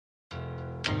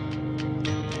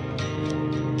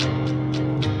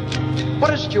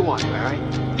What you want, Mary?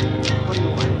 What do you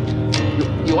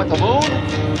want? You want the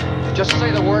moon? Just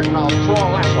say the word and I'll throw a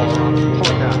lasso around and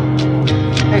pull it down.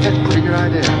 Hey, that's a pretty good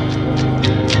idea.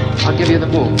 I'll give you the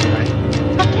moon, Mary.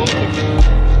 Okay.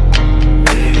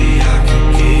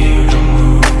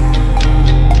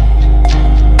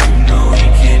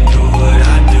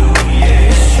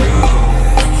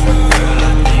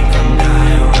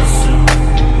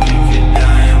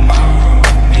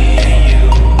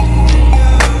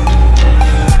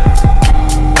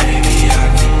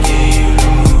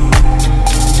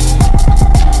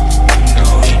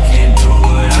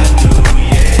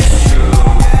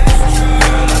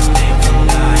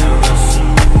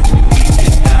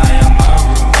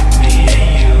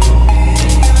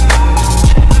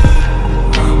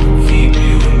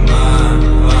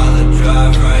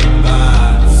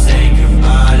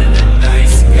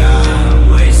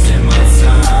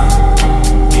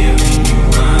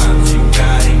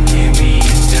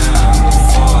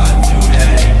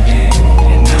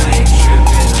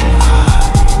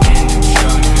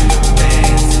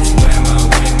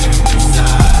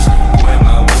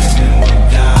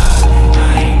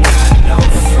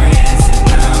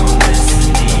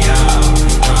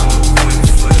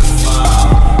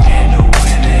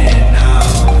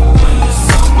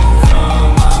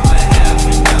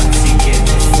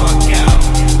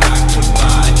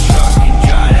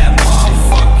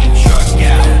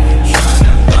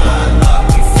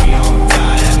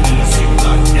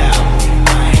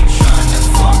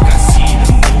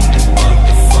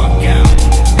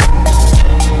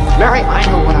 Mary, I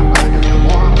know what I'm going to do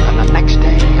tomorrow, and the next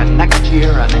day, and next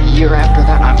year, and the year after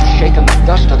that. I'm shaking the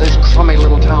dust of this crummy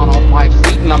little town off my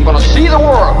feet, and I'm going to see the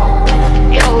world.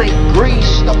 Italy,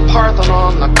 Greece, the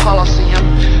Parthenon, the Colosseum.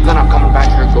 Then I'm coming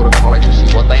back here and go to college to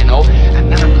see what they know,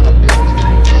 and then I'm going to build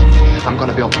things. I'm going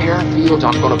to build airfields.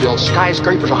 I'm going to build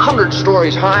skyscrapers 100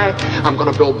 stories high. I'm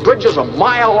going to build bridges a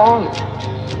mile long.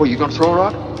 Well, you going to throw a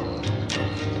rock?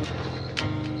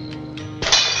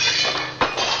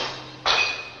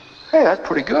 Hey, that's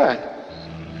pretty good.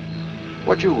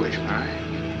 What'd you wish, Mary?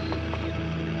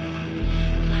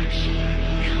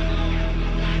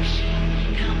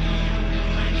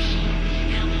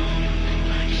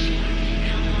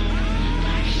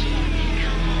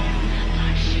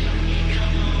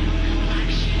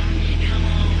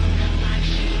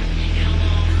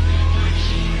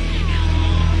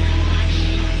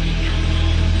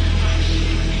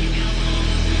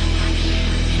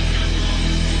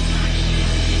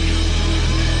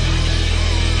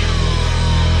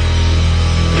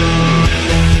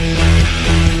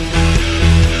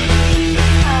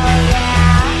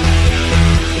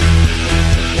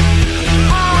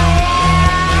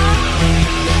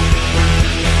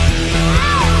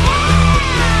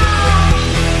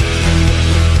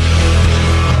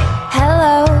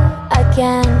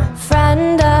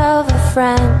 Friend of a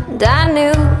friend, I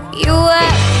knew you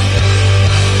were.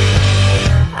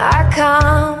 Our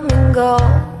common goal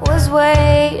was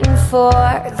waiting for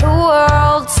the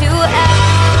world to end.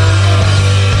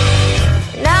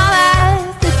 Now that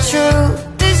the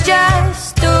truth is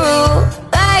just a rule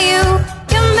that you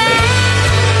command,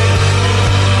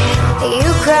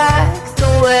 you crack the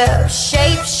whip,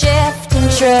 shape shift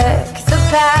and trick the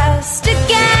past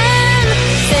again.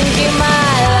 Send you my